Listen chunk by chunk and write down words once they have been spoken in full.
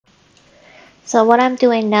So what I'm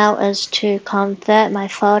doing now is to convert my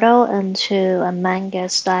photo into a manga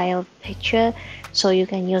style picture so you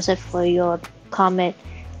can use it for your comic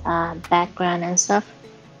background and stuff.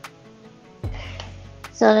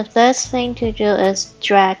 So the first thing to do is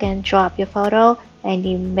drag and drop your photo and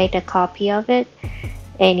you make a copy of it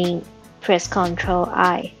and you press Ctrl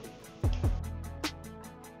I.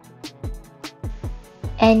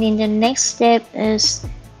 And in the next step is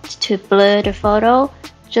to blur the photo.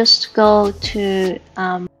 Just go to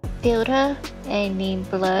filter and in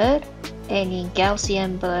blur and in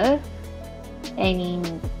Gaussian blur and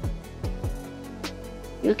in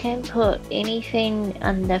you can put anything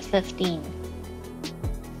under 15.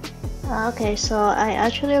 Okay, so I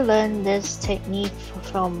actually learned this technique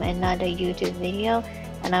from another YouTube video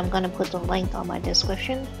and I'm gonna put the link on my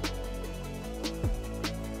description.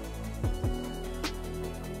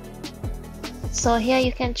 So here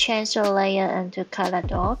you can change your layer into color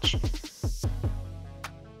dodge.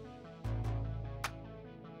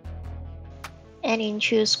 And then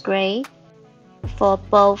choose gray for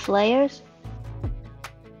both layers.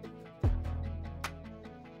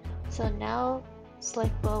 So now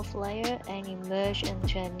select both layers and merge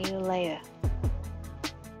into a new layer.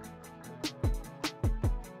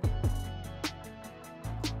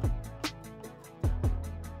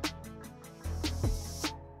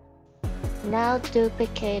 Now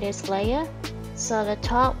duplicate this layer. So the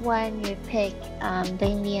top one you pick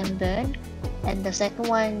medium burn and the second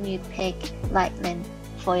one you pick lightning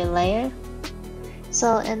for your layer.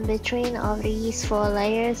 So in between of these 4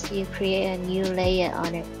 layers you create a new layer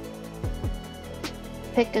on it.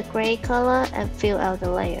 Pick a gray color and fill out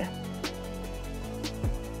the layer.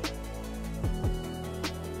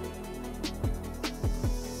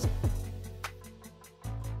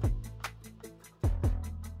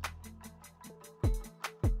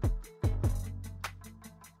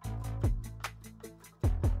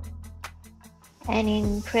 And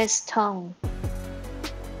then press tone.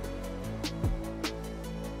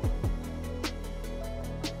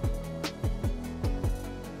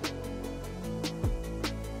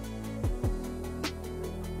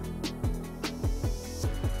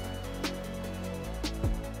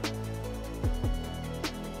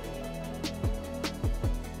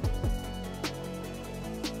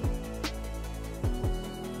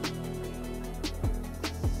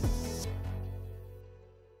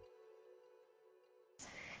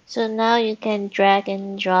 So now you can drag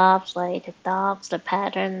and drop like the dots, the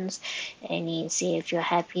patterns, and you see if you're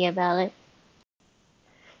happy about it.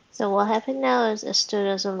 So what happened now is it still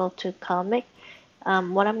doesn't look too comic.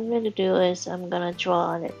 What I'm going to do is I'm going to draw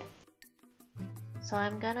on it. So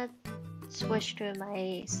I'm going to switch to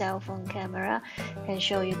my cell phone camera and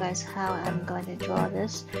show you guys how I'm going to draw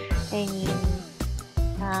this. And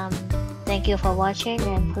thank you for watching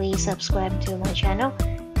and please subscribe to my channel.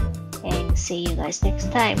 And see you guys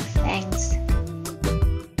next time. Thanks.